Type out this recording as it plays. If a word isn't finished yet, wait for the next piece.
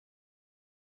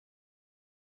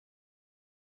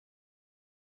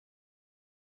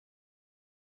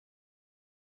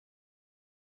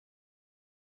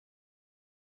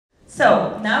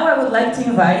So, now I would like to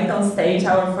invite on stage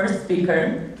our first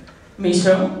speaker,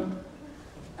 Mihail.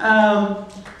 I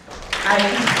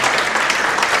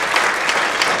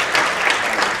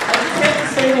just have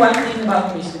to say one thing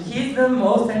about Mihail. He's the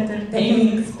most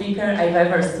entertaining speaker I've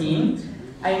ever seen.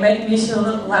 I met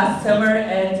Mihail last summer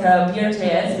at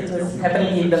BRJS. It was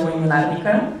happening in the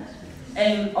Larnica.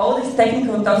 And all these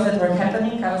technical talks that were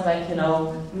happening, I was like, you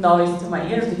know, noise to my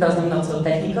ears because I'm not so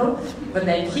technical. But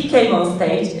then he came on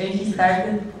stage and he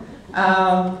started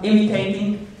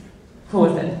imitating, who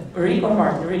was that? Rick or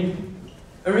Morty? Rick.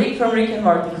 Rick from Rick and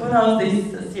Morty. Who knows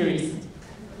this series?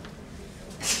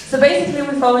 So basically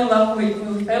we fell in love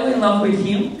with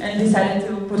him and decided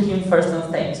to put him first on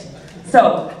stage.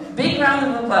 So, big round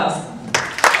of applause.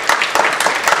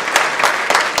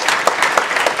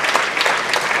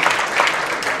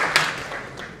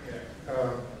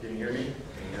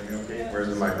 Where's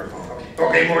the microphone?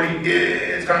 Okay, Morty,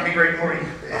 it's gonna be great, Morty.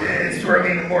 It's too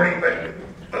early in the morning, but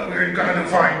we're gonna do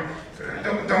fine.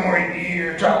 Don't worry,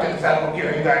 you're trapped in the saddle,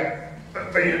 you're back,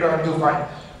 but you're gonna do fine.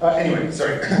 Anyway,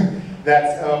 sorry.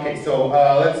 That's okay. So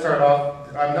let's start off.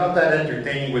 I'm not that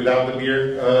entertaining without the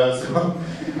beer,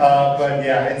 but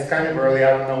yeah, it's kind of early.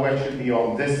 I don't know when I should be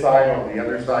on this side or the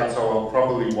other side, so I'll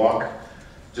probably walk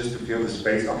just to feel the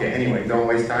space. Okay, anyway, don't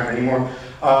waste time anymore.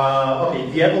 Okay,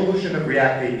 the evolution of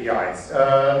React APIs.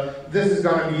 This is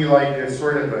going to be like a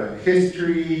sort of a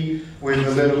history with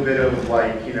a little bit of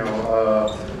like, you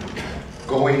know,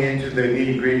 going into the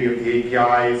nitty-gritty of the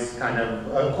APIs, kind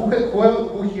of,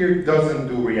 who here doesn't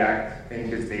do React in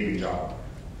his daily job?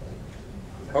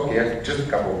 Okay, just a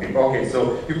couple of people. Okay,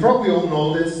 so you probably all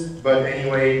know this, but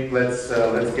anyway, let's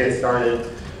get started.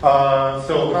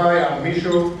 So hi, I'm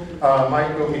Mihail.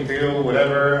 Mihail,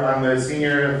 whatever. I'm a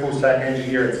senior full stack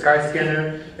engineer at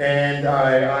Skyscanner, and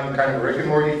I'm kind of a Rick and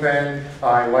Morty fan.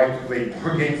 I like to play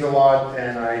board games a lot,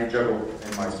 and I juggle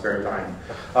in my spare time.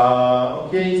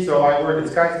 Okay, so I work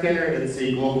at Skyscanner. It's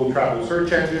a global travel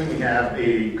search engine. We have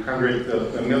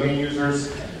a million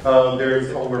users.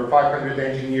 There's over 500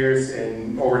 engineers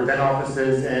in over 10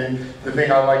 offices, and the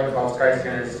thing I like about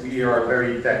Skyscanner is we are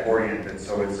very tech-oriented,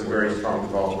 so it's a very strong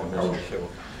development culture.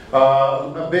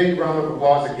 A big round of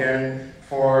applause again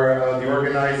for the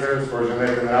organizers, for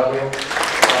Jeanette and Aldo.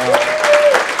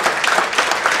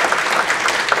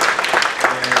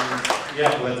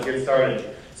 Yeah, let's get started.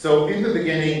 So in the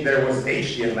beginning there was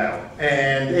HTML,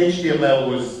 and HTML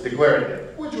was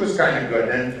declarative, which was kind of good.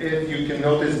 And if you can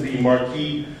notice, the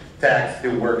marquee tag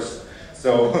still works.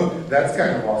 So that's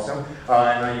kind of awesome,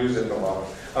 and I use it a lot.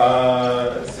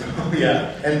 So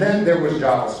yeah, and then there was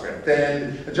JavaScript,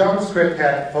 and JavaScript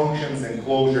had functions and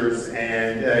closures,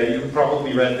 and you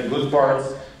probably read the good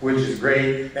parts, which is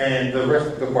great, and the rest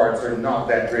of the parts are not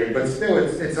that great, but still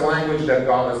it's a language that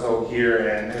got us all here,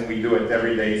 and we do it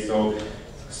every day, so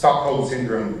Stockholm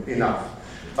Syndrome enough.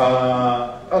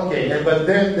 Okay, but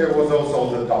then there was also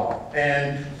the DOM.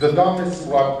 And the DOM is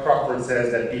what Crawford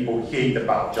says that people hate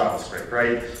about JavaScript,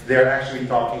 right? They're actually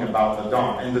talking about the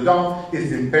DOM. And the DOM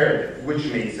is imperative, which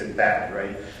makes it bad,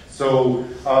 right? So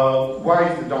why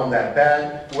is the DOM that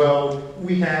bad? Well,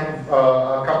 we have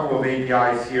a couple of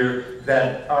APIs here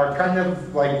that are kind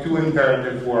of like too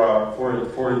imperative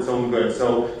for its own good.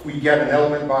 So we get an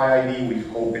element by ID, we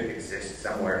hope it exists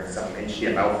somewhere in some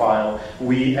HTML file.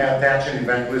 We attach an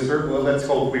event lister, well, let's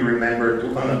hope we remember to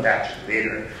unattach it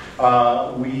later.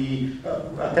 We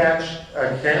attach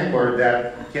a handler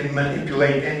that can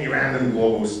manipulate any random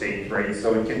global state, right?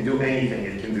 So it can do anything.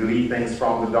 It can delete things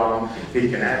from the DOM, it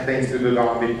can add things to the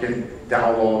DOM, it can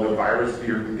download a virus to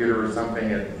your computer or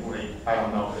something, I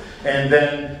don't know. And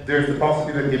then there's the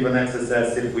possibility of an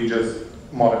XSS if we just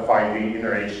modify the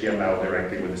inner HTML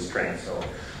directly with a string. So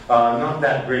not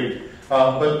that great.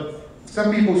 But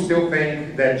some people still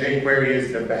think that jQuery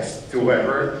is the best tool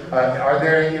ever. Are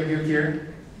there any of you here?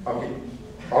 Okay.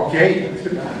 Okay.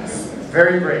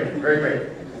 Very great. Very great.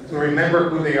 So remember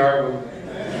who they are.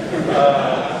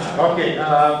 Okay.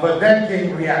 But then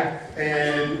came React.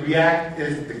 And React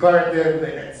is declarative,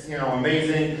 and it's, you know,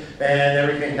 amazing, and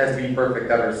everything has been perfect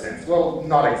ever since. Well,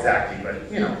 not exactly, but,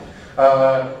 you know,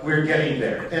 we're getting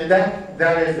there. And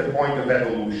that is the point of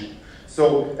evolution.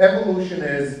 So evolution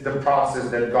is the process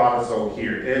that got us all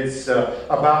here. It's a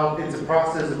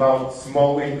process about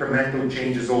small incremental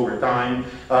changes over time.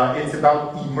 It's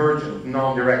about emergent,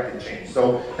 non-directed change.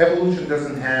 So evolution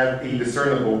doesn't have a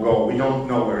discernible goal. We don't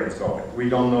know where it's going. We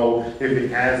don't know if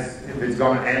it's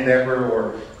going to end ever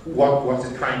or what's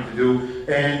it trying to do.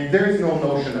 And there is no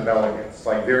notion of elegance. intelligence.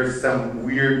 Like there's some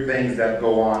weird things that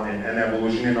go on in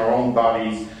evolution in our own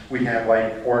bodies. We have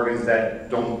like organs that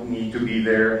don't need to be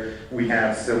there. We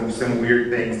have some weird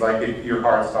things like if your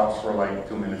heart stops for like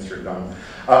 2 minutes, you're done.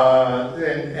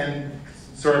 And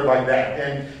sort of like that.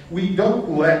 And we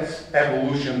don't let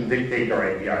evolution dictate our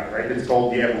APIs, right? It's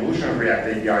called the evolution of React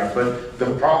APIs, but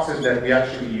the process that we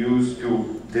actually use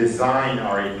to design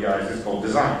our APIs is called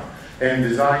design. And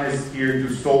design is here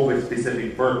to solve a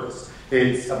specific purpose.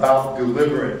 It's about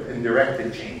deliberate and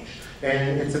directed change.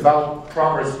 And it's about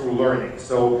progress through learning.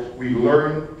 So we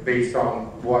learn based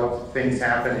on what things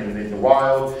happen in the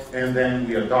wild, and then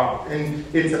we adopt. And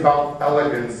it's about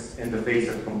elegance in the face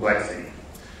of complexity.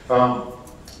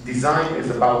 Design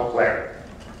is about clarity.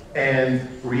 And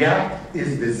React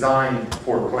is designed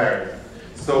for clarity.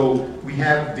 So we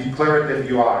have declarative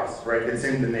UIs, right? It's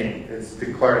in the name, it's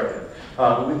declarative.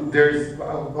 There's a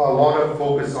lot of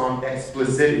focus on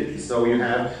explicitity. So you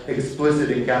have explicit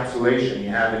encapsulation, you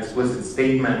have explicit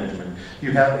state management,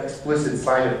 you have explicit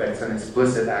side effects and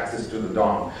explicit access to the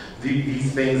DOM.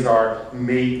 These things are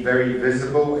made very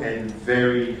visible and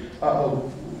very,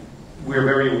 we're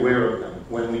very aware of them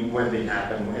when they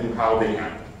happen and how they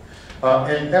happen.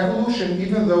 And evolution,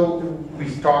 even though we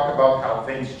talk about how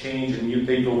things change and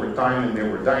mutate over time, and there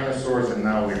were dinosaurs and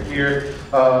now we're here,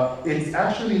 it's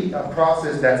actually a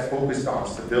process that's focused on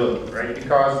stability, right?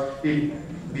 Because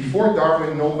before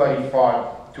Darwin, nobody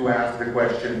thought to ask the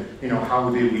question, you know, how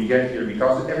did we get here?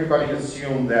 Because everybody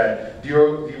assumed that the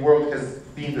world has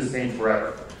been the same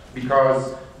forever.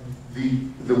 Because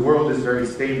the world is very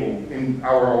stable in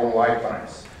our own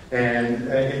lifetimes. And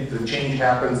the change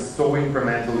happens so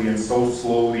incrementally and so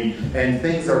slowly, and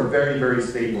things are very, very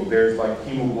stable. There's like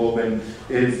hemoglobin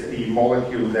is a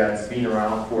molecule that's been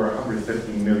around for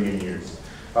 150 million years.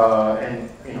 And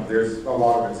you know, there's a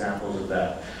lot of examples of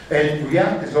that. And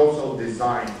React is also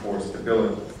designed for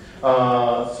stability.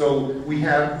 So we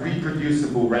have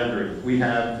reproducible rendering. We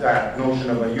have that notion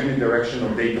of a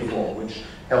unidirectional data flow, which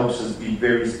helps us be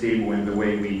very stable in the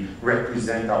way we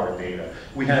represent our data.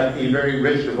 We have a very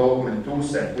rich development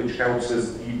toolset which helps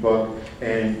us debug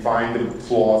and find the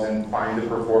flaws and find the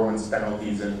performance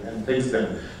penalties and fix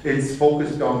them. It's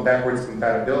focused on backwards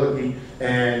compatibility,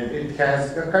 and it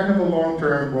has a kind of a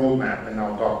long-term roadmap, and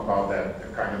I'll talk about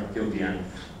that kind of till the end,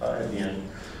 at the end.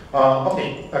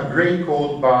 Okay, a great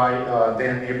quote by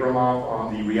Dan Abramov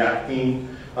on the React team.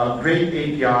 Great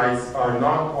APIs are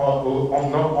not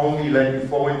only let you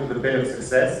fall into the pit of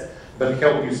success, but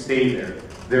help you stay there.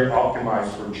 They're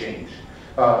optimized for change.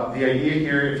 The idea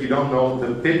here, if you don't know,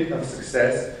 the pit of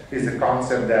success is a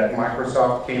concept that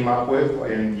Microsoft came up with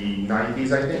in the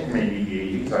 90s, I think, maybe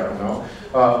the 80s, I don't know.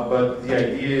 But the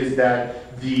idea is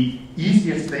that the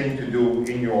easiest thing to do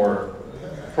in your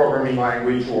programming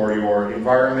language or your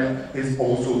environment is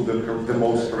also the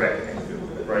most correct thing to do,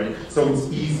 right? So it's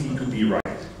easy to be right.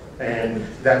 And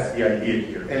that's the idea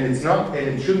here. And it's not, and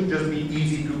it shouldn't just be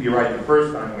easy to be right the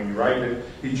first time when you write it,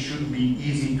 it should be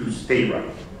easy to stay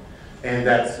right. And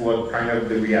that's what kind of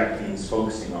the React team is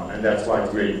focusing on, and that's why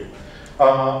it's great.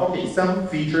 Okay, some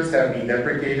features have been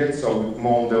deprecated, so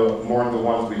more on the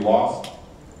ones we lost,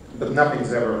 but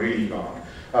nothing's ever really gone.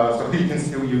 So you can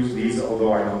still use these,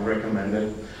 although I don't recommend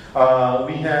it.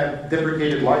 We have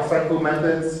deprecated lifecycle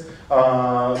methods.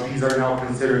 These are now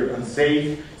considered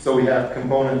unsafe. So we have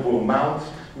component will mount,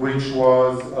 which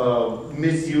was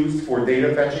misused for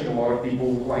data fetching. A lot of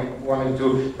people wanted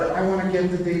to, but I want to get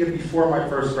the data before my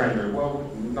first render. Well,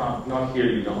 not here,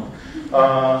 you don't.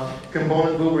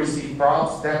 Component will receive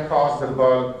props. That caused a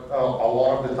bug a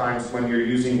lot of the times when you're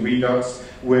using Redux,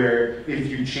 where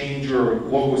if you change your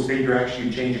local state, you're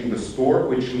actually changing the store,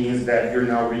 which means that you're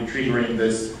now retriggering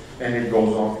this, and it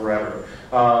goes on forever.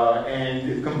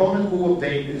 And component pool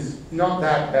update is not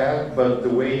that bad, but the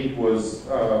way it was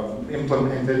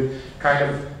implemented kind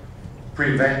of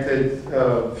prevented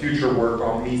future work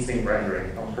on async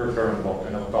rendering on per-terminal,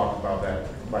 and I'll talk about that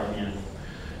by the end.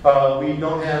 We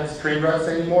don't have string refs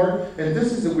anymore, and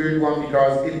this is a weird one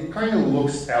because it kind of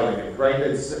looks elegant, right?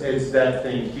 It's that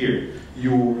thing here.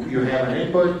 You have an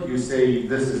input, you say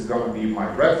this is going to be my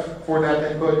ref for that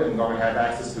input, and I'm going to have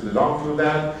access to the DOM through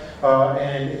that.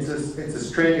 And it's a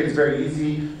string, it's very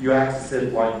easy. You access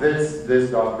it like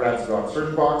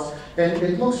this.refs.searchbox, and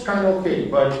it looks kind of okay,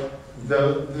 but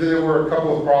there were a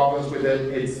couple of problems with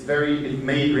it. It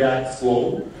made React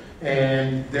slow,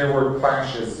 and there were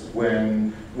clashes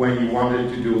when you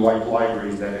wanted to do like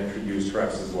libraries that introduced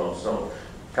refs as well, so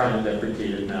kind of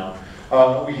deprecated now.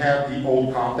 We have the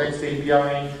old context API.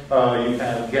 You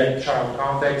have get child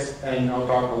context, and I'll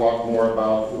talk a lot more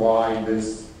about why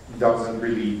this doesn't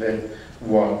really fit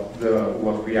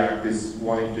what React is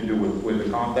wanting to do with the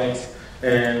context.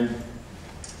 And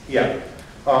yeah,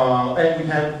 and we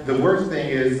have, the worst thing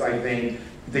is, I think,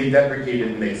 they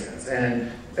deprecated mixins.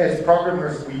 And as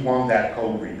programmers, we want that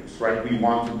code reuse, right? We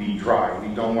want to be dry.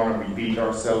 We don't want to repeat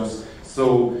ourselves.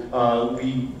 So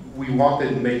we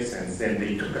wanted mixins, and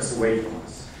they took us away from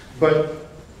us. But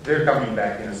they're coming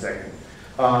back in a second.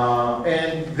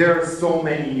 And there are so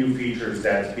many new features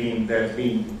that's being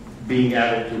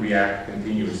added to React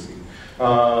continuously.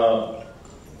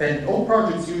 And all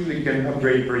projects usually can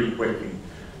upgrade pretty quickly.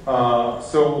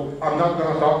 So I'm not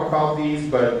going to talk about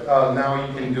these, but now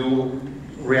you can do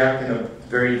React in a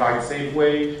very type-safe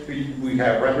way. We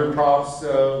have render props,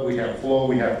 we have flow,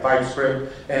 we have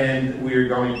TypeScript, and we're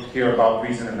going to hear about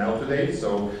ReasonML today,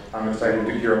 so I'm excited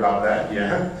to hear about that,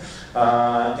 yeah.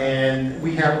 And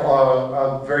we have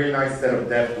a very nice set of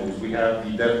DevTools. We have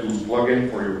the DevTools plugin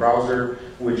for your browser,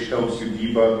 which helps you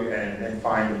debug and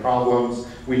find the problems.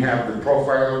 We have the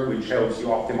profiler, which helps you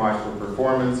optimize for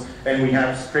performance. And we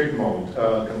have strict mode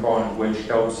component, which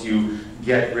helps you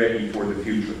get ready for the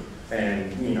future.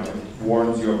 And it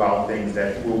warns you about things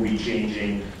that will be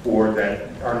changing or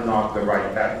that are not the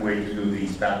right way to do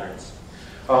these patterns.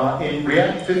 In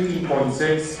React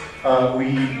 15.6,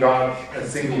 we got a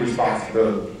single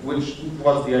responsibility. Which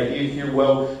was the idea here?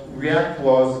 Well, React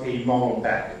was a mono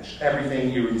package.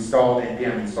 Everything you installed,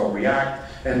 npm install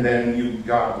React, and then you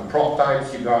got the prop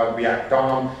types, you got React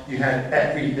DOM, you had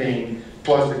everything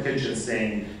plus the kitchen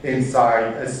sink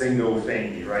inside a single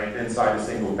thingy, right? Inside a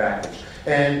single package.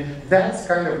 And that's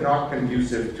kind of not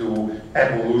conducive to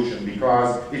evolution,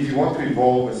 because if you want to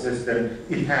evolve a system,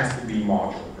 it has to be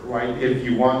modular, right? If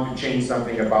you want to change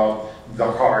something about the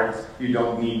heart, you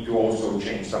don't need to also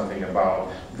change something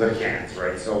about the hands,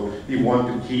 right? So you want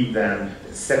to keep them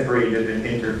separated and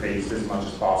interfaced as much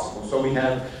as possible. So we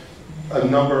have a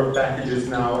number of packages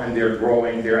now, and they're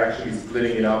growing. They're actually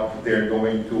splitting it up. They're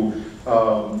going to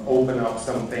open up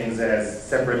some things as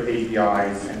separate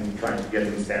APIs and trying to get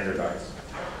them standardized.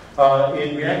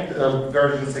 In React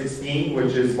version 16,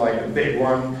 which is like a big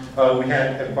one, we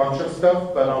had a bunch of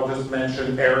stuff, but I'll just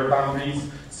mention error boundaries.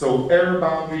 So error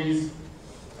boundaries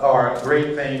are a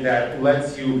great thing that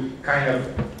lets you kind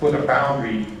of put a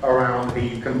boundary around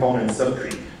a component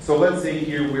subtree. So let's say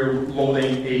here we're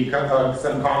loading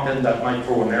some content that might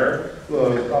throw an error.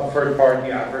 A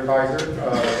third-party advertiser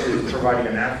is providing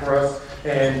an ad for us,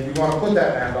 and we want to put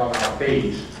that ad on our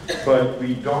page, but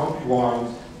we don't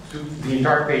want the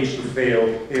entire page to fail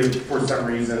if for some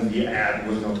reason the ad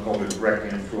was not coded correctly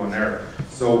and threw an error.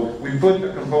 So we put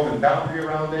a component boundary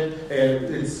around it,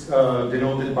 and it's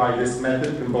denoted by this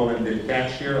method, component did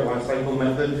catch here, a lifecycle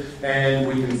method, and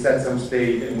we can set some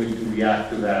state and we can react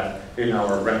to that in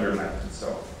our render method.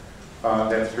 So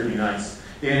that's pretty nice.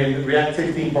 In React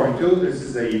 16.2, this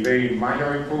is a very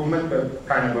minor improvement, but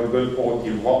kind of a good quality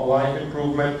of life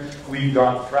improvement. We've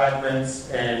got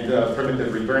fragments and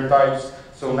primitive return types.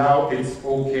 So now it's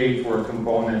okay for a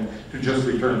component to just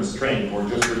return a string, or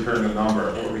just return a number,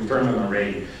 or return an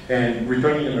array. And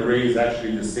returning an array is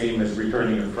actually the same as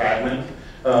returning a fragment,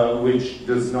 which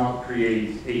does not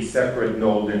create a separate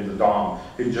node in the DOM.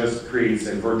 It just creates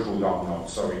a virtual DOM node.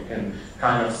 So you can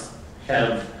kind of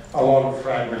have a lot of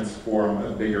fragments form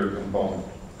a bigger component.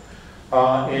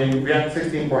 In React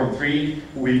 16.3,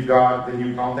 we've got the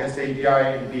new context API,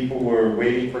 and people were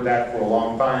waiting for that for a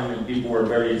long time, and people were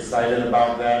very excited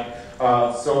about that.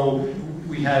 So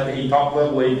we have a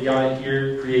top-level API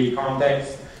here, create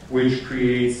context, which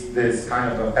creates this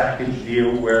kind of a package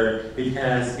deal where it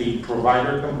has a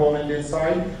provider component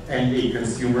inside and a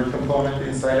consumer component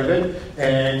inside of it.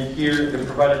 And here, the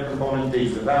provider component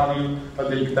takes the value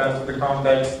that you pass to the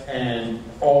context, and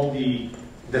all the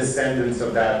descendants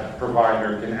of that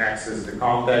provider can access the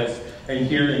context. And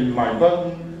here in my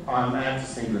button, I'm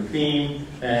accessing the theme,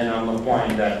 and I'm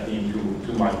applying that theme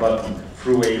to my button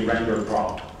through a render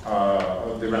prop,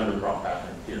 the render prop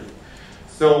pattern here.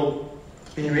 So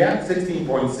in React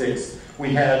 16.6, we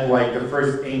had like the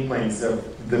first inklings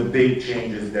of the big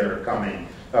changes that are coming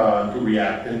to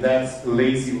React, and that's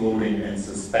lazy loading and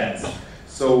suspense.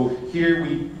 So here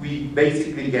we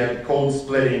basically get code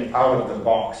splitting out of the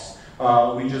box.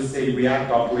 We just say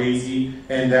react.lazy,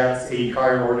 and that's a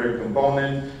higher order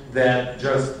component that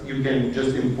you can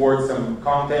just import some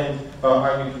content.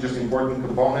 You can just import a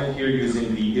component here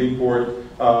using the import,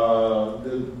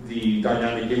 the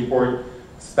dynamic import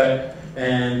spec.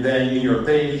 And then in your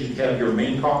page, you have your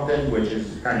main content, which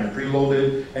is kind of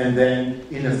preloaded. And then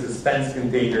in a suspense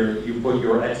container, you put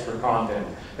your extra content.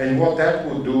 And what that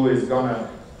will do is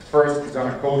first it's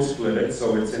gonna code split it,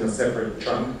 so it's in a separate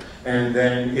chunk. and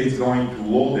then it's going to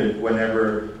load it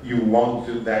whenever you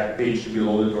want that page to be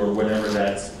loaded or whenever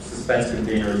that suspense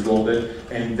container is loaded,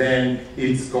 and then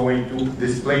it's going to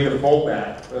display the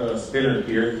fallback spinner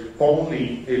here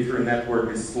only if your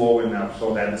network is slow enough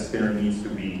so that the spinner needs to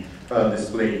be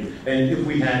displayed. And if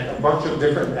we had a bunch of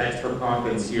different extra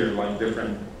contents here, like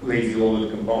different lazy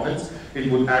loaded components, it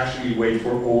would actually wait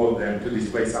for all of them to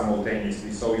display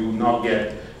simultaneously. So you would not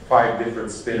get 5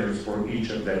 different spinners for each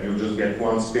of them. You'll just get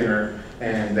one spinner,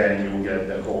 and then you'll get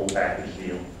the whole package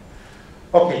deal.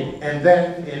 Okay, and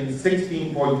then in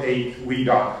 16.8, we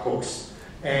got hooks.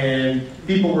 And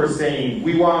people were saying,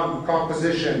 we want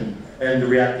composition, and the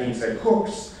React team said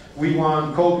hooks. We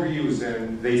want code reuse,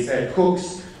 and they said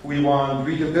hooks. We want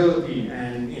readability,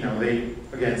 and they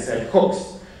again said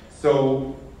hooks.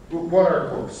 So what are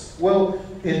hooks? Well,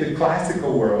 in the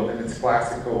classical world, and it's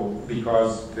classical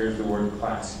because there's the word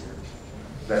class here.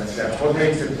 That's what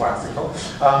makes it classical,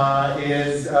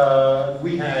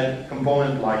 we had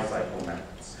component lifecycle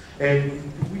methods.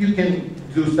 And you can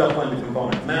do stuff when the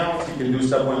component mounts, you can do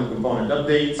stuff when the component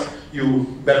updates, you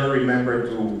better remember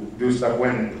to do stuff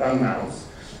when it unmounts.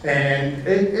 And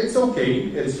it's okay,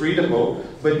 it's readable,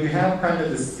 but you have kind of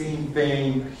the same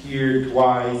thing here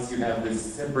twice, you have this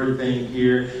separate thing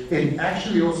here. It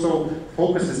actually also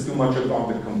focuses too much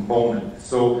on the component.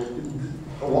 So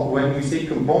when we say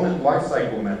component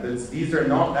lifecycle methods, these are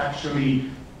not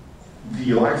actually the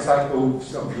lifecycle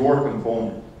of your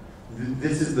component.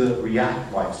 This is the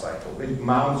React lifecycle. It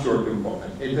mounts your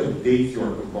component, it updates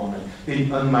your component, it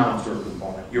unmounts your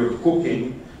component. You're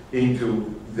hooking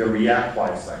into the React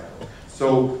lifecycle.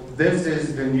 So this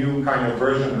is the new kind of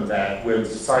version of that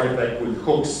with side effect with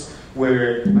hooks,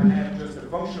 where I have just a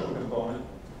functional component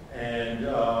and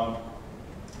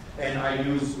I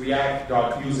use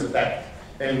React.useEffect.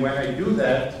 And when I do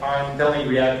that, I'm telling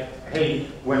React, hey,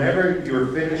 whenever you're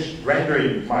finished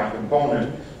rendering my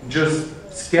component, just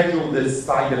schedule this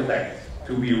side effect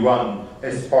to be run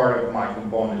as part of my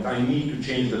component. I need to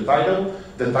change the title.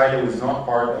 The title is not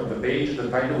part of the page. The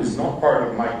title is not part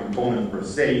of my component per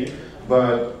se,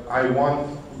 but I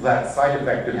want that side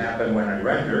effect to happen when I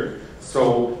render,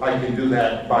 so I can do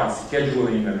that by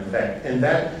scheduling an effect. And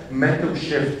that mental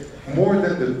shift, more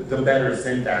than the better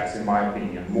syntax in my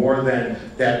opinion, more than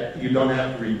that you don't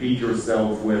have to repeat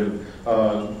yourself with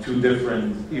 2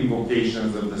 different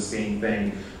invocations of the same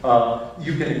thing.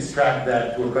 You can extract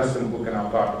that to a custom hook, and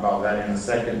I'll talk about that in a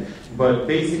second. But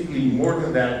basically, more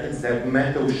than that, it's that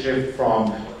mental shift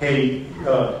from, hey,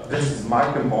 this is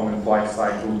my component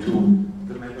lifecycle,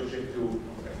 to the mental shift to,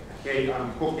 hey,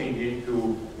 I'm hooking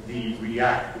into the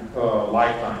React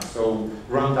lifetime, so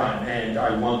runtime, and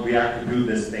I want React to do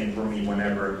this thing for me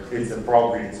whenever it's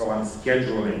appropriate, so I'm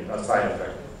scheduling a side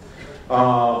effect.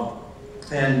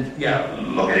 And yeah,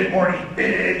 look at it, Morty.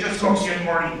 It just looks you,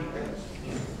 Morty.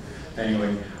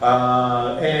 Anyway,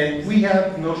 and we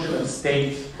have the notion of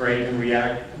state, right, in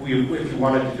React. If you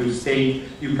wanted to do state,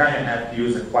 you kind of have to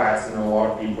use a class, and a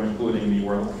lot of people, including me,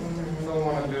 were like, don't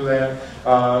want to do that.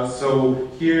 So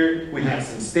here we have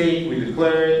some state, we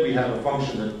declare it, we have a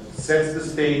function that sets the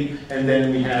state, and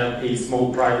then we have a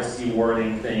small privacy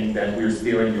warning thing that we're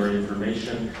stealing your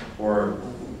information or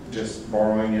just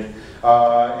borrowing it.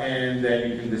 And then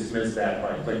you can dismiss that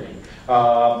by clicking.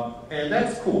 And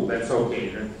that's cool, that's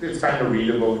okay. It's kind of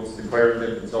readable, it's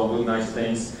declarative, it's all those nice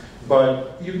things.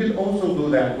 But you can also do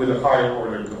that with a higher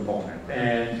order component.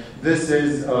 And this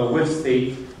is with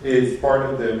state is part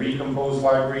of the Recompose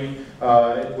library.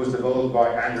 It was developed by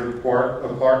Andrew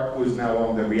Clark, who is now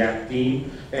on the React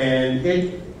team. And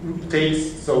it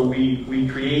takes, so we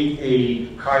create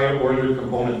a higher order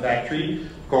component factory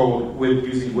called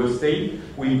using with state.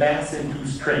 We pass in 2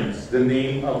 strings, the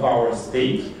name of our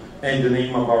state and the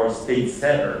name of our state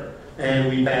setter, and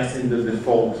we pass in the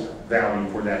default value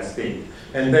for that state.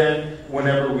 And then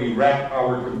whenever we wrap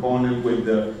our component with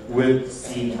the with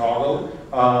scene toggle,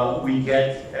 we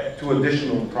get 2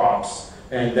 additional props,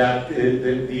 and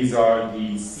these are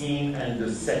the scene and the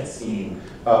set scene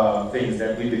things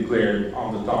that we declared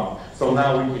on the top. So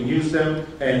now we can use them,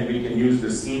 and we can use the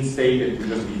scene state. It would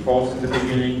just be false in the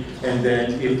beginning, and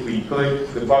then if we click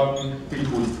the button, it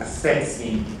would set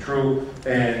scene to true,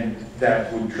 and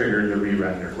that would trigger the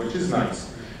re-render, which is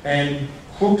nice. And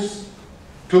hooks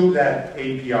took that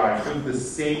API, took the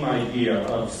same idea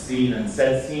of scene and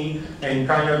set scene, and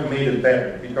kind of made it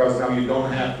better, because now you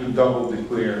don't have to double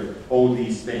declare all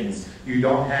these things. You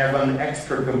don't have an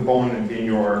extra component in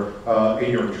your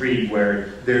tree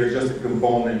where there's just a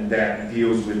component that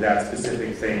deals with that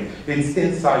specific thing. It's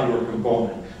inside your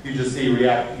component. You just say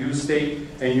React use state,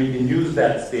 and you can use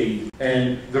that state,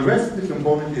 and the rest of the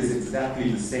component is exactly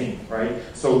the same, right?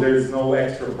 So there's no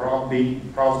extra props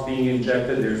being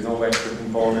injected, there's no extra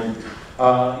component.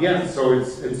 Yeah, so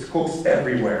it's hooks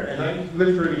everywhere, and I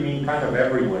literally mean kind of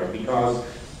everywhere, because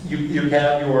you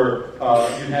have your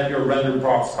render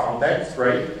props context,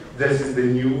 right? This is the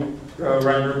new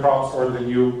render props or the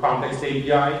new context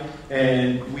API,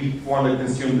 and we want to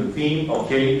consume the theme,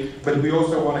 okay, but we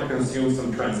also want to consume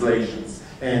some translations.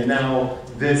 And now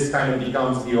this kind of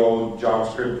becomes the old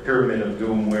JavaScript pyramid of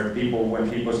doom, where when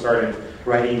people started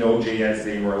writing Node.js,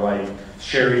 they were like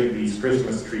sharing these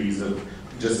Christmas trees of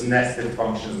just nested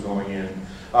functions going in.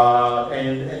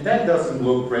 And that doesn't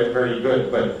look very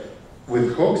good, but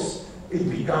with hooks, it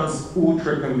becomes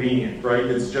ultra convenient, right?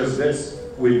 It's just this.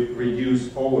 We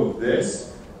reduce all of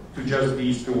this to just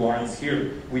these two lines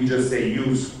here. We just say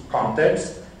use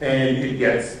context, and it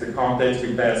gets the context.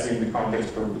 We pass in the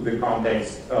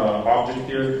context object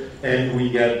here, and we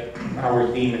get our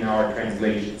theme and our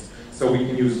translations. So we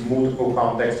can use multiple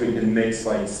contexts. We can mix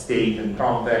like state and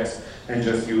context, and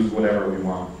just use whatever we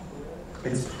want.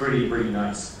 It's pretty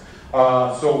nice.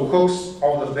 So hooks,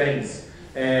 all the things.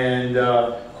 And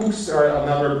hooks are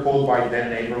another quote by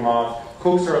Dan Abramov.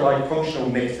 Hooks are like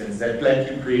functional mixins that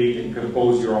let you create and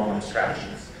compose your own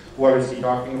abstractions. What is he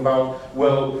talking about?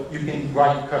 Well, you can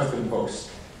write custom hooks,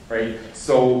 right?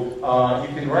 So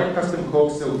you can write custom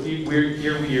hooks. So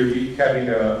we're having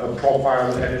a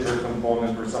profile editor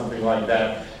component or something like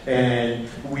that. And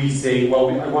we say, well,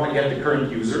 I want to get the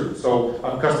current user. So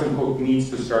a custom hook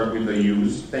needs to start with the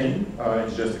use thing.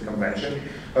 It's just a convention,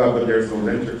 but there's no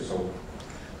linter, so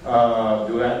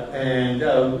do that. And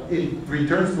it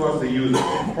returns to us the user.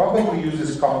 It probably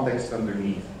uses context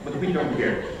underneath, but we don't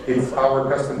care. It's our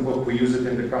custom hook. We use it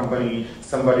in the company.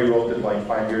 Somebody wrote it like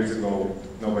 5 years ago.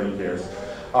 Nobody cares.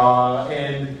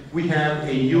 And we have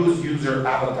a use user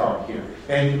avatar here.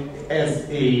 And as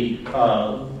a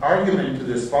argument to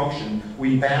this function,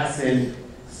 we pass in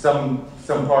some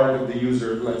part of the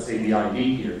user, let's say the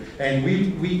ID here. And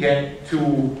we get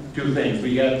two things.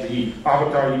 We get the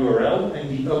avatar URL and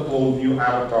the upload new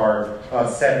avatar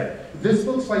setter. This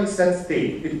looks like set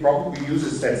state. It probably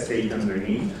uses set state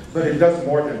underneath, but it does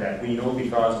more than that. We know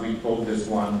because we told this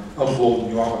one upload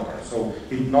new avatar. So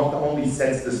it not only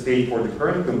sets the state for the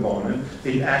current component,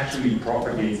 it actually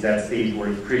propagates that state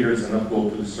where it triggers an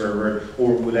upload to the server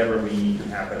or whatever we need to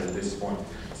happen at this point.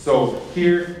 So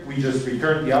here we just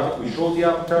return the avatar, we show the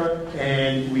avatar,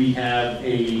 and we have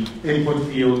a input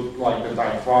field like the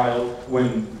type file.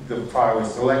 When the file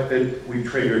is selected, we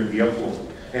trigger the upload.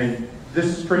 And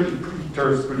this is pretty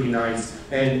nice,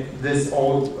 and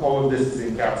all of this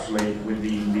is encapsulated with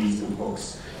these two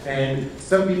hooks. And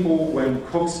some people, when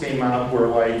hooks came out, were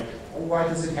like, why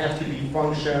does it have to be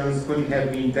functions? Couldn't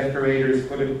have been decorators?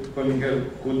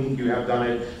 Couldn't you have done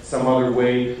it some other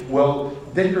way? Well,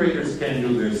 decorators can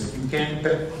do this. You can't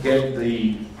get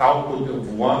the output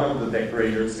of one of the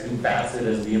decorators and pass it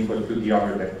as the input to the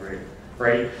other decorator,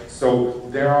 right? So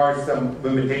there are some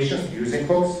limitations to using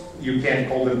hooks. You can't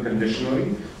call them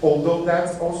conditionally, although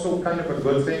that's also kind of a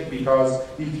good thing, because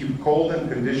if you call them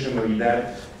conditionally,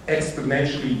 that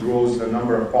exponentially grows the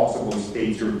number of possible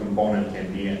states your component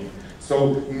can be in.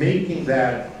 So making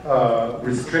that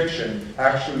restriction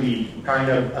actually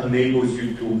kind of enables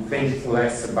you to think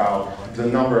less about the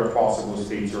number of possible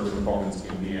states your components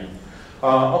can be in.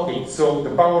 Okay, so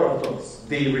the power of hooks.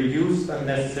 They reduce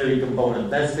unnecessary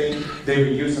component nesting, they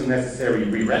reduce unnecessary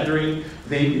re-rendering,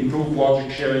 they improve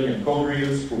logic sharing and code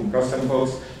reuse from custom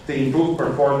hooks, they improve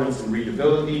performance and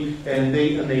readability, and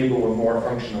they enable a more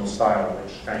functional style,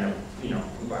 which kind of,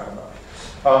 I'm glad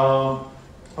about.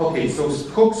 Okay, so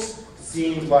hooks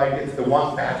seems like it's the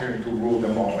one pattern to rule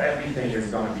them all. Everything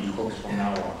is going to be hooks from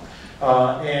now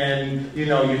on. And you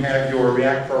have your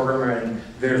React programmer, and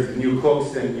there's the new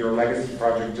hooks, and your legacy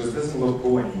project just doesn't look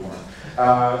cool anymore.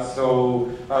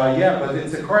 Yeah, but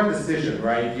it's a hard decision,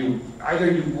 right? Either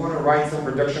you want to write some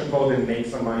production code and make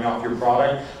some money off your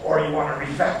product, or you want to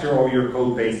refactor all your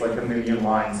code base like 1 million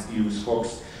lines to use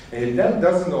hooks. And that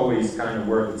doesn't always kind of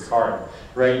work. It's hard,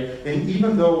 right? And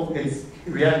even though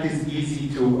React is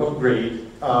easy to upgrade,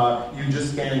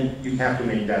 you have to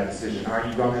make that decision. Are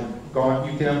you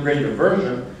you can upgrade the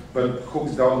version, but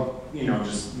hooks don't,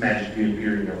 just magically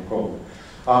appear in your code.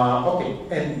 Okay,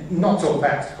 and not so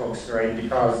fast hooks, right?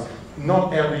 Because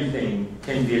not everything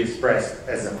can be expressed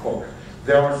as a hook.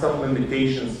 There are some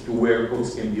limitations to where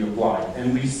hooks can be applied.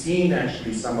 And we've seen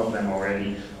actually some of them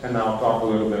already, and I'll talk a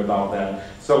little bit about that.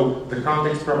 So the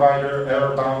context provider,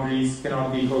 error boundaries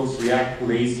cannot be hooks, React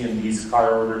lazy, and these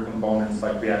higher order components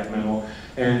like React memo,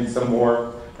 and some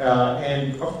more.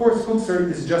 And of course, hooks are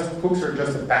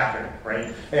just a pattern,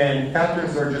 right? And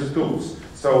patterns are just tools.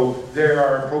 So there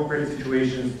are appropriate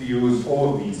situations to use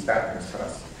all of these patterns for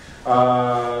us.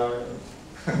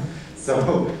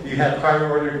 So you have higher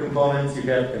order components, you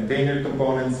have container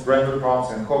components, render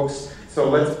props, and hooks. So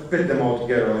let's put them all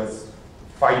together, let's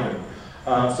fight them.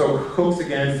 So hooks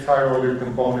against higher order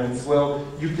components, well,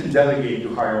 you can delegate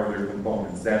to higher order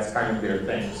components. That's kind of their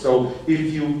thing. So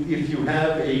if you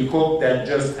have a hook that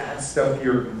just adds stuff to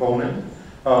your component,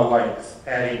 like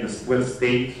adding the split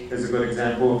state is a good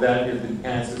example of that, if it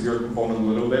enhances your component a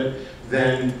little bit,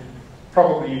 then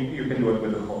probably you can do it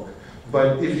with a hook.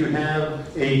 But if you have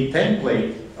a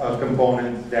template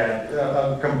component that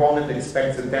a component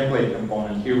expects a template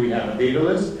component, here we have a data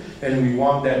list, and we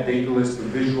want that data list to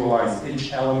visualize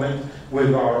each element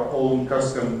with our own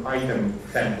custom item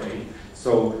template.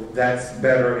 So that's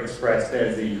better expressed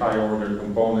as a higher order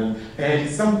component. And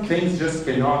some things just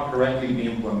cannot correctly be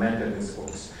implemented as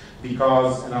hooks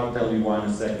because, and I'll tell you why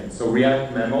in a second. So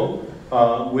React memo,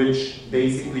 which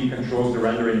basically controls the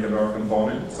rendering of our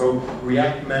component. So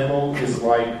React memo is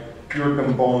like pure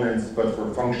components, but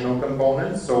for functional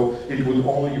components. So it would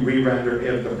only re-render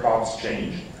if the props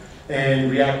change.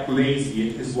 And React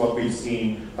lazy is what we've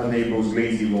seen enables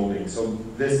lazy loading. So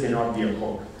this cannot be a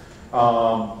hook.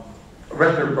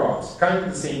 Render props, kind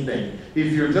of the same thing.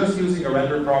 If you're just using a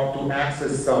render prop to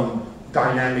access some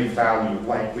dynamic value,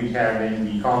 like we have in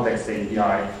the context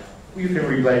API, you can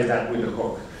replace that with a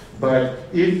hook. But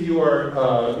if you're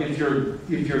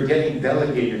getting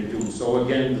delegated to, so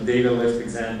again, the data list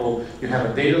example, you have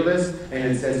a data list and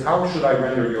it says, how should I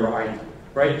render your item,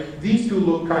 right? These two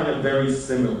look kind of very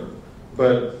similar,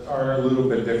 but are a little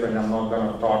bit different. I'm not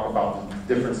going to talk about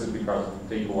the differences because it will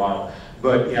take a while.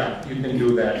 But yeah, you can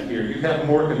do that here. You have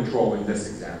more control in this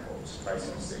example, suffice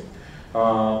to say.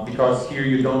 Because here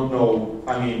you don't know,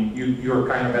 I mean, you're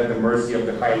kind of at the mercy of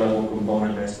the high-level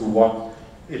component as to what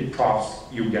it props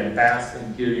you get past,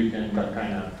 and here you can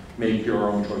kind of make your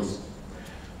own choice.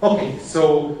 Okay,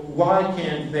 so why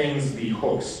can't things be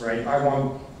hooks, right? I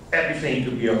want everything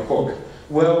to be a hook.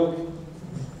 Well,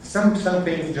 some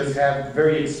things just have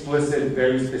very explicit,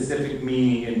 very specific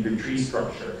meaning in the tree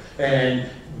structure, and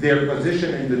their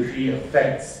position in the tree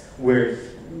affects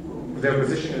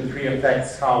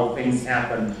how things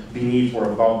happen beneath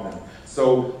or above them.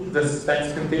 So the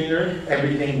suspense container,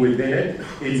 everything within it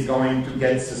is going to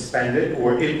get suspended,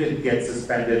 or if it gets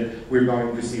suspended, we're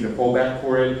going to see the fallback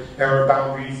for it. Error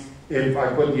boundaries, if I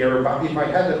put the error boundary, if I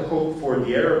had a hook for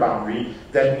the error boundary,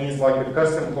 that means like a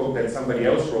custom hook that somebody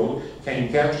else wrote can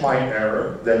catch my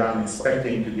error that I'm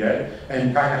expecting to get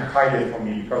and kind of hide it from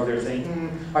me because they're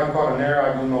saying, I caught an error,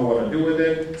 I don't know what to do with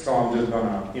it, so I'm just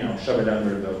gonna, shove it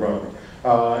under the rug.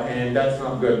 And that's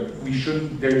not good. We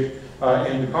should,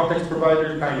 and the context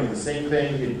provider, kind of the same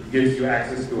thing. It gives you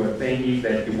access to a thingy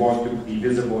that you want to be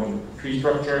visible in the tree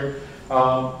structure.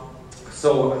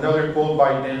 So another quote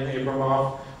by Dan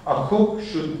Abramov, a hook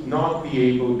should not be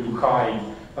able to hide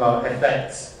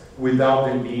effects without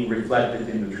them being reflected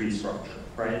in the tree structure,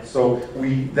 right? So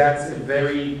that's a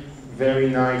very, very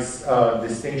nice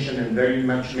distinction and very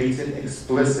much makes it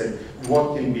explicit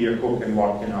what can be a hook and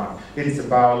what cannot. It's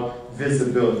about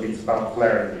visibility, it's about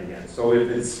clarity again. So if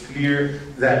it's clear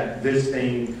that this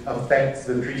thing affects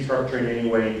the tree structure in any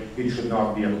way, it should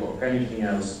not be a hook. Anything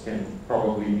else can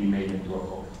probably be made into a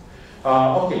hook.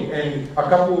 Okay, and a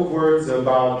couple of words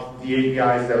about the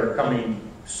APIs that are coming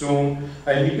soon.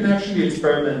 And you can actually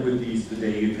experiment with these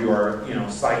today if you are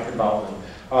psyched about them.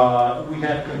 We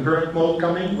have concurrent mode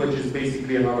coming, which is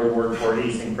basically another word for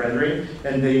async rendering.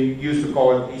 And they used to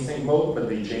call it async mode, but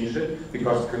they changed it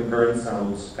because concurrent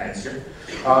sounds fancier.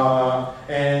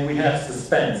 And we have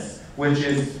suspense, which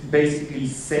is basically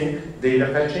sync data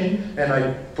fetching. And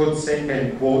I put sync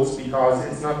in quotes because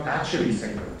it's not actually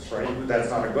synchronous, right? That's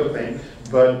not a good thing.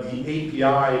 But the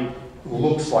API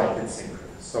looks like it's synchronous.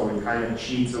 So it kind of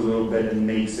cheats a little bit and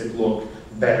makes it look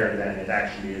better than it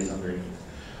actually is underneath.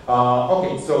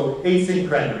 Okay, so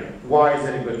async rendering. Why is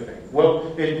it a good thing?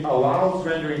 Well, it allows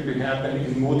rendering to happen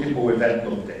in multiple event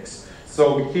loop ticks.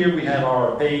 So here we have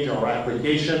our page, our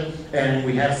application, and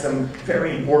we have some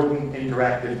very important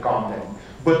interactive content.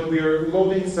 But we're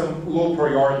loading some low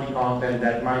priority content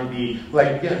that might be,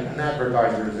 like, again, an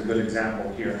advertiser is a good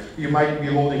example here. You might be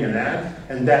loading an ad,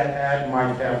 and that ad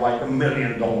might have like 1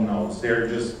 million DOM nodes. They're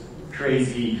just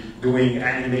crazy doing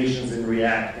animations in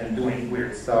React and doing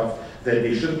weird stuff that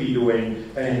they should be doing,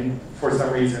 and for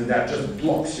some reason that just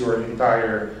blocks your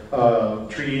entire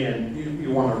tree, and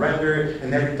you want to render,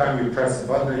 and every time you press a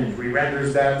button it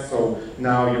re-renders that, so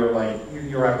now you're like,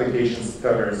 your application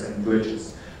stutters and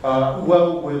glitches.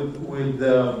 Well, with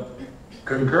the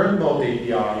concurrent mode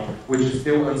API, which is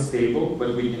still unstable,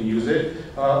 but we can use it,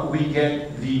 we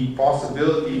get the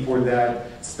possibility for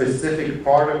that specific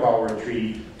part of our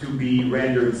tree to be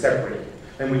rendered separately.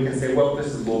 And we can say, well, this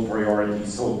is low priority,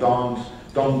 so don't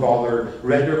bother,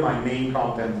 render my main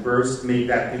content first, make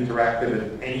that interactive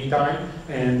at any time,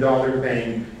 and the other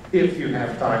thing, if you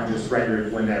have time, just render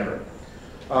it whenever.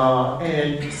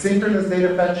 And synchronous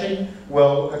data fetching,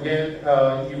 well, again,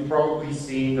 you've probably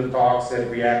seen the talks at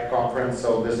React conference,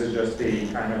 so this is just a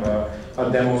kind of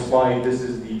a demo slide. This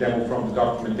is the demo from the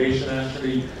documentation,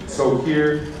 actually. So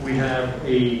here we have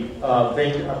a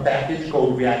package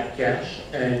called React Cache,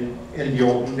 and in the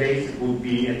olden days it would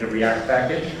be in the React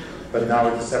package, but now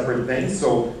it's a separate thing,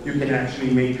 so you can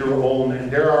actually make your own,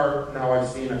 and there are, now I've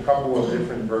seen a couple of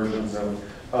different versions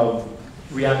of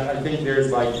React. I think there's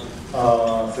like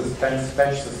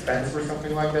fetch suspense or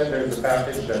something like that. There's a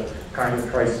package that kind of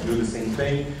tries to do the same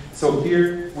thing. So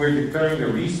here we're declaring a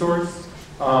resource,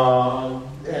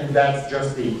 and that's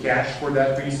just a cache for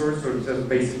that resource. So it's just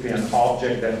basically an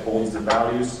object that holds the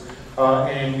values.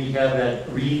 And we have that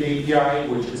read API,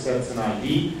 which sets an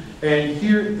ID. And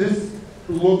here, this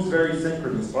looks very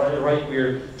synchronous, right?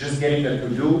 We're just getting a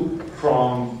to-do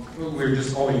from, we're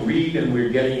just calling read, and we're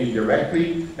getting it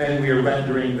directly, and we're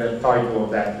rendering the title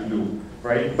of that to-do,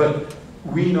 right? But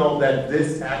we know that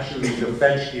this actually, the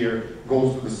fetch here,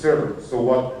 goes to the server. So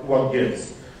what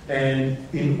gives? And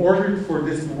in order for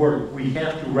this to work, we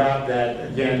have to wrap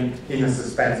that, again, in a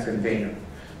suspense container.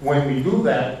 When we do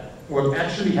that, what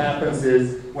actually happens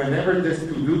is, whenever this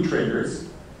to-do triggers,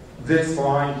 this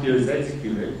line here is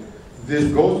executed,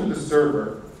 this goes to the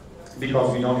server,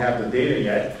 because we don't have the data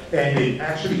yet, and it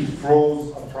actually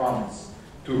throws a promise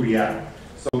to React.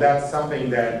 So that's something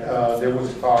that there was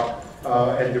a talk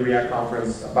at the React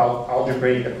conference about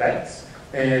algebraic effects,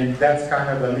 and that's kind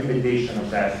of a limitation of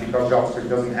that, because JavaScript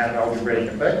doesn't have algebraic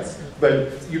effects,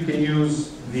 but you can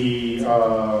use the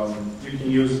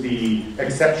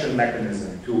exception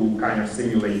mechanism to kind of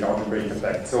simulate algebraic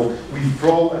effects. So we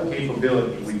throw a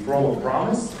capability, we throw a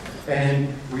promise,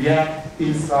 and React,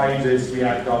 inside this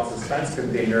React.suspense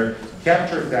container,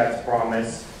 captures that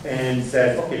promise and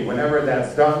says, okay, whenever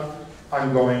that's done,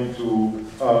 I'm going to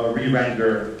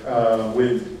re-render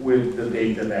with the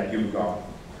data that you've got.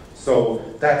 So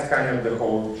that's kind of the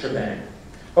whole shebang.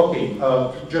 Okay,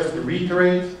 just to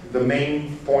reiterate, the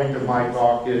main point of my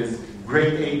talk is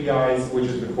great APIs, which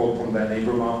is the quote from Dan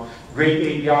Abramoff.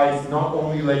 Great APIs not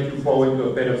only let you fall into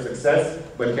a bit of success,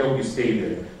 but help you stay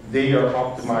there. They are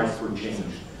optimized for change.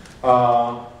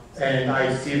 And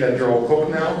I see that you're all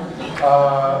hooked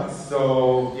now.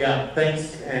 So yeah,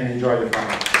 thanks and enjoy the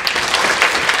conference.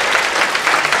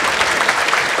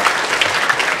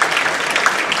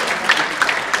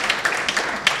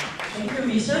 Thank you,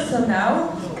 Misha. So now,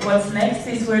 what's next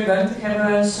is we're going to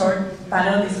have a short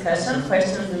panel discussion,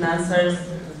 questions and answers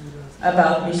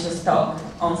about Misha's talk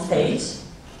on stage.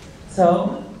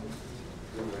 So,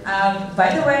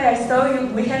 by the way, I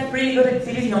saw we have pretty good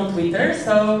activity on Twitter,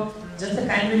 so just a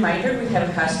kind reminder, we have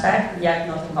a hashtag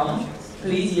ReactNotConf.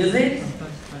 Please use it,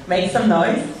 make some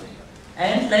noise,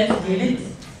 and let's give it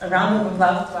a round of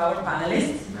applause to our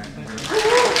panelists.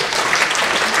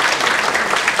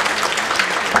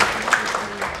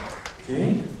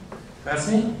 Okay,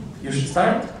 Percy, you should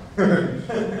start.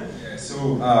 Yeah,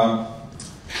 so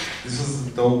this was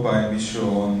the talk by Misha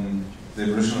on the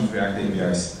evolution of React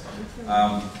APIs.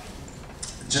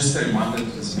 Just a reminder to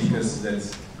the speakers that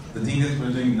the thing that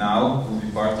we're doing now will be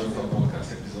part of a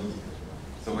podcast episode.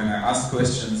 So when I ask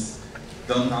questions,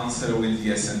 don't answer with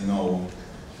yes and no,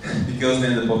 because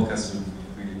then the podcast will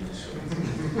be really short.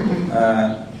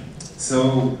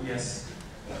 So, yes.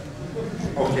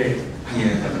 Okay.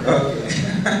 Yeah,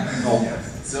 okay. No.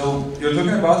 So you're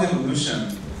talking about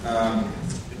evolution.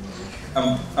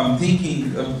 I'm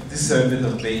thinking, this is a bit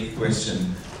of a vague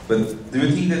question, but do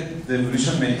you think that the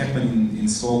evolution may happen in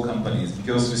small companies?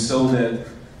 Because we saw that,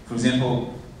 for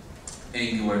example,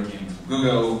 Angular came from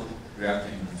Google, React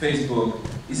came from Facebook.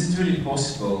 Is it really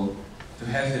possible to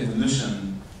have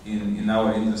evolution in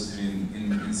our industry,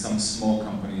 in some small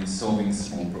companies, solving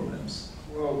small problems?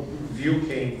 Well, Vue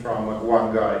came from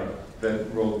one guy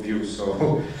that wrote Vue,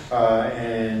 so,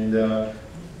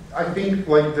 I think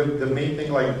like the main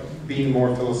thing, like being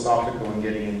more philosophical and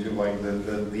getting into like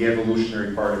the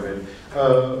evolutionary part of it.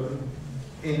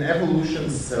 in evolution,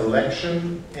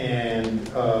 selection and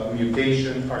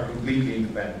mutation are completely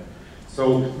independent.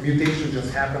 So mutation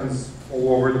just happens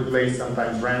all over the place,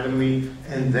 sometimes randomly,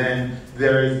 and then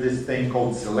there is this thing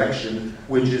called selection,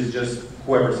 which is just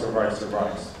whoever survives,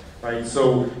 survives, right?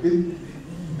 So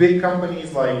big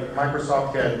companies like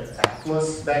Microsoft had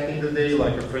Atlas back in the day,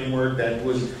 like a framework that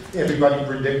was, everybody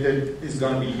predicted is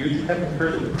going to be huge. You haven't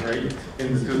heard of it, right?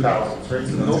 In the 2000s, right?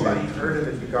 So nobody heard of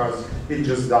it because it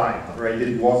just died, right?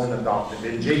 It wasn't adopted.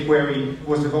 And jQuery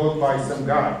was developed by some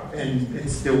guy, and it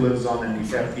still lives on, and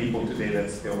you have people today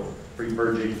that still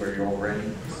prefer jQuery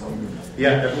already. So,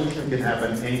 yeah, evolution can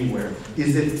happen anywhere.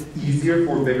 Is it easier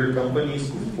for bigger companies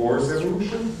to force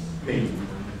evolution? Maybe.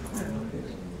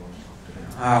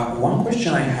 One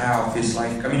question I have is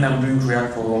like, I mean, I'm doing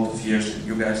React for a lot of years,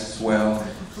 you guys as well,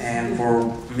 and for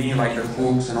me, like the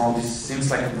hooks and all this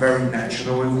seems like a very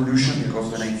natural evolution,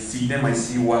 because when I see them, I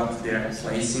see what they're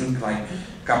placing, like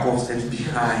a couple of steps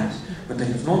behind. But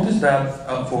I've noticed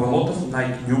that for a lot of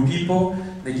like new people,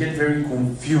 they get very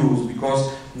confused,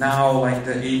 because now like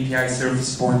the API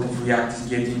service point of React is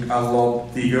getting a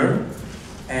lot bigger,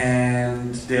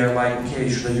 and they're like, okay,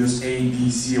 should I use A,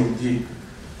 B, C, or D?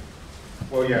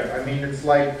 Well, yeah, I mean, it's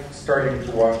like starting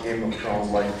to watch Game of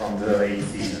Thrones like from the 8th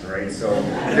season, right? So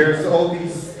there's all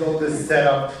this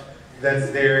setup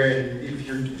that's there, and if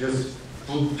you just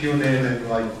tune in and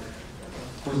like,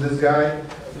 who's this guy?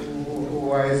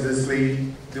 Why is this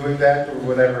lead doing that or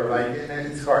whatever? Like, and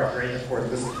it's hard, right? Of course,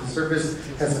 the service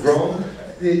has grown.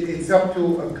 It's up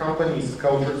to a company's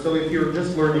culture. So if you're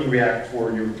just learning React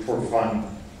for fun,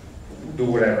 do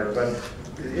whatever. But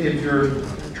if you're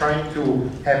trying to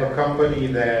have a company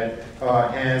that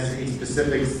has a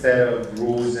specific set of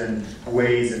rules and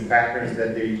ways and patterns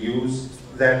that they use,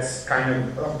 that's kind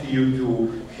of up to you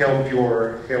to help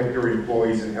your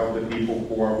employees and help the people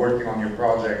who are working on your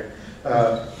project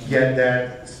get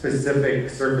that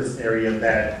specific surface area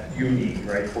that you need,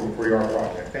 right, for your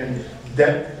project. And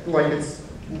that, like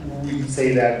we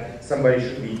say that somebody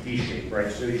should be T-shaped,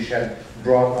 right? So you should have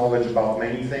broad knowledge about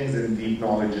many things and deep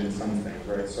knowledge in some things,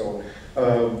 right? So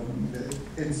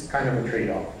it's kind of a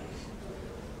trade-off.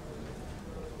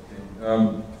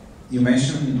 Okay. You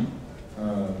mentioned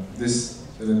this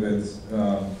a little bit.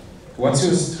 What's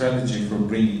your strategy for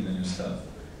bringing the new stuff?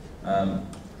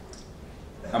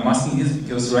 I'm asking this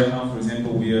because right now, for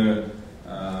example, we are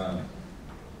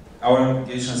our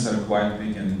applications are quite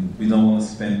big, and we don't want to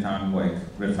spend time like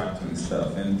refactoring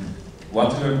stuff. And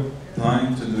what we're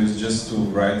planning to do is just to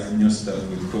write new stuff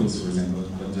with codes, for example,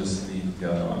 but just leave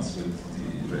the other ones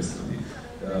with the rest of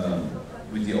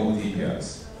the old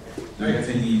APIs. Do you have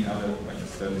any other like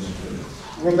strategy for this?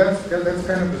 Well, that's kind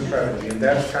of the strategy, and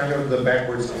that's kind of the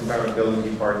backwards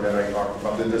compatibility part that I talked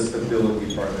about, the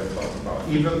stability part that I talked about.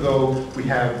 Even though we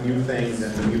have new things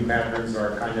and the new patterns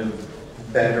are kind of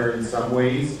better in some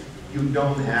ways, you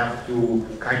don't have to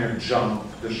kind of jump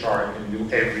the shark and do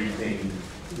everything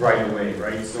right away,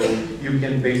 right? So you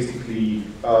can basically,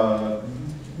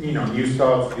 new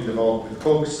stuff you develop with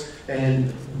hooks,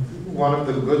 and one of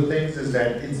the good things is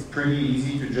that it's pretty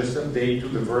easy to just update to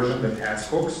the version that has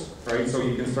hooks, right? So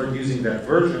you can start using that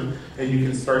version, and you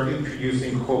can start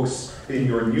introducing hooks in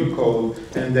your new code,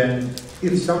 and then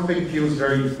if something feels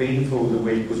very painful the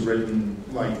way it was written,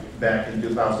 like back in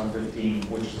 2015,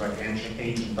 which is like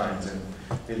ancient times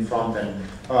in front end.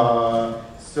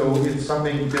 So if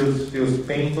something feels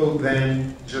painful,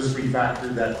 then just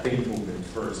refactor that painful bit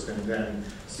first, and then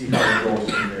see how it goes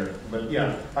from there. But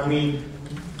yeah, I mean,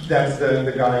 that's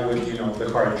the guy with the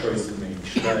hard choice to make.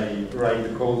 Should I write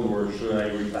the code or should I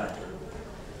refactor?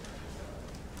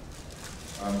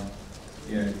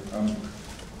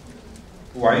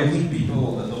 Why do you think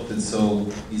people adopted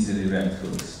so easily React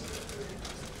hooks?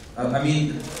 I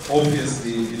mean,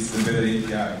 obviously it's the better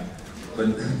API,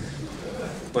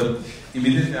 but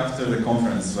immediately after the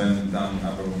conference, when Dan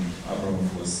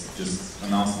Abramov was just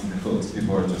announcing the hooks,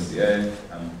 people were just,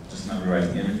 I'm just not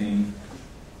rewriting everything.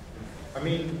 I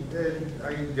mean,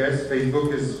 I guess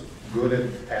Facebook is good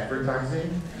at advertising,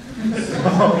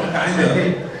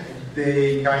 so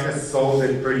they kind of sold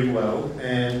it pretty well,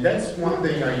 and that's one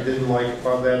thing I didn't like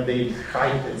about that. They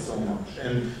hyped it so much,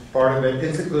 and part of it,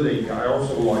 it's a good API. I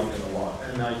also like it a lot,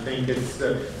 and I think it's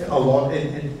a lot,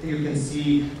 and you can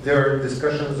see there are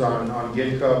discussions on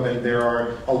GitHub, and there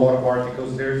are a lot of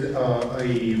articles. There's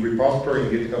a repository in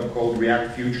GitHub called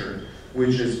React Future,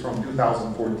 which is from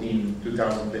 2014,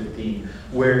 2015,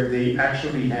 where they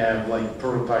actually have like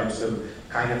prototypes of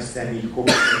kind of semi-hook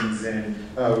things and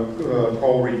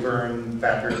call return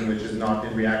pattern, which is not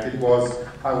in React. It was,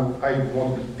 I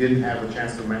didn't have a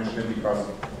chance to mention it because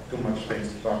too much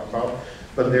things to talk about.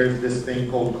 But there's this thing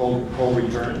called call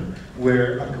return,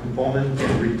 where a component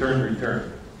can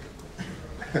return.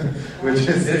 Which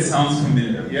is, that sounds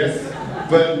familiar. yes,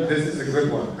 but this is a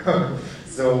good one.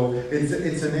 So it's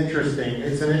an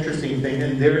interesting thing,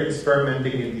 and they're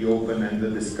experimenting in the open, and the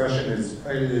discussion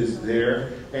is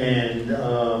there, and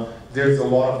there's a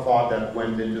lot of thought that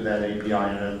went into that API,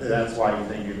 and that's why I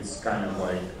think it's kind of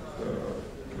like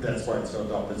that's why it's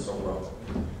adopted so well.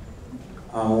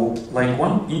 Like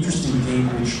one interesting thing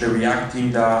which the React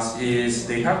team does is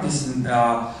they have this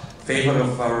favor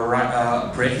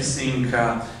of prefacing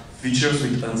features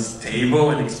with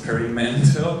unstable and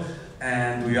experimental,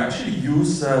 and we actually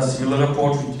use a similar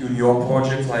approach in your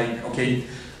project. Like, okay,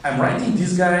 I'm writing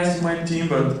these guys in my team,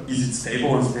 but is it stable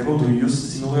or unstable? Do you use a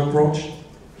similar approach?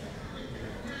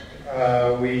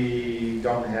 We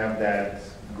don't have that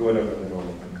good of a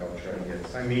development culture, I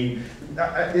guess. I mean,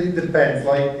 it depends.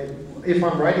 Like, if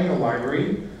I'm writing a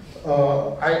library,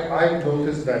 I've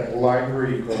noticed that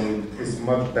library code is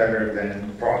much better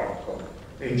than product code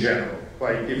in general.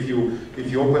 Like, if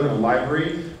you open a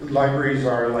library, libraries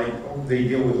are like, they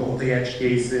deal with all the edge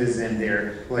cases, and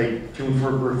they're like tuned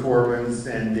for performance,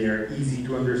 and they're easy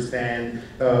to understand,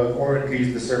 or at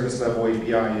least the surface level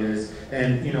API is.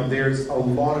 And you know, there's a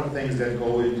lot of things that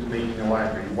go into making a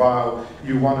library. While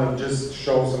you want to just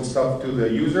show some stuff to the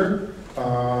user,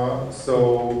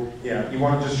 so yeah, you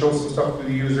want to just show some stuff to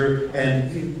the user,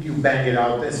 and you bang it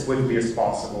out as quickly as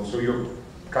possible. So your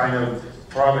kind of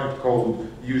product code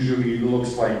usually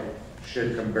looks like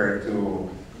shit compared to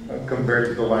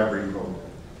the library code.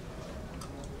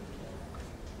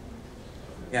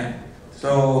 Yeah.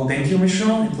 So thank you,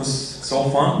 Mihail. It was so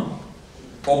fun.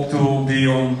 Hope to be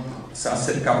on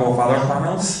a couple of other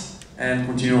panels and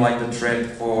continue like the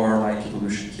thread for like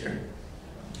evolution here.